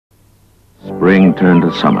Spring turned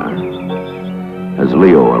to summer as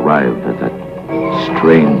Leo arrived at that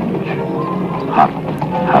strange, hot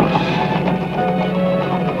house.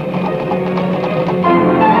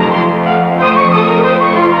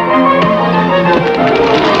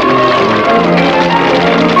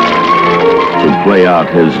 To play out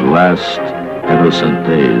his last innocent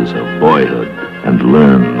days of boyhood and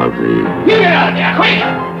learn of the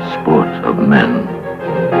sport of men.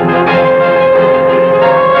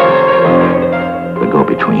 The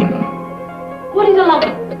go-between. What is a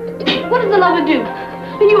lover? What does a lover do?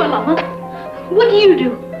 Are you a lover? What do you do?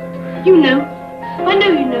 You know. I know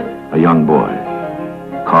you know. A young boy,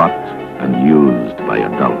 caught and used by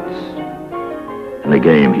adults in a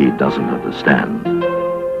game he doesn't understand.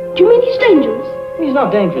 Do you mean he's dangerous? He's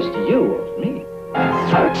not dangerous to you or to me.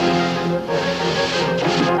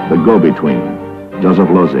 The Go-Between. Joseph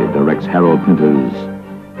Losey directs Harold Pinter's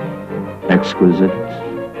exquisite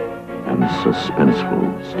and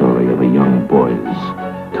suspenseful story of a young boy's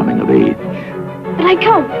coming of age. But I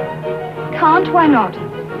can't. Can't? Why not?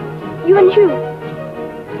 You and Hugh.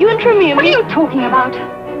 You and Tremere. What are you talking about?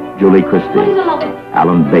 Julie Christie. What is a lover?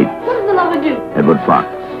 Alan Bates. What does a lover do? Edward Fox.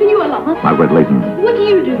 Are you a lover? Margaret Leighton. What do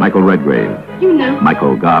you do? Michael Redgrave. You know.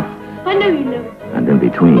 Michael Goff. I know you know. And in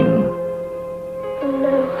between, No.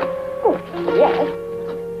 Oh, yes.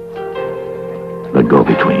 the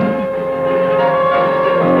Go-Between.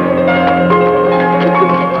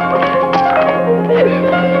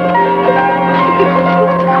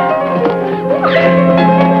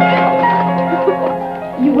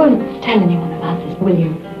 You won't tell anyone about this, will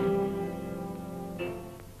you?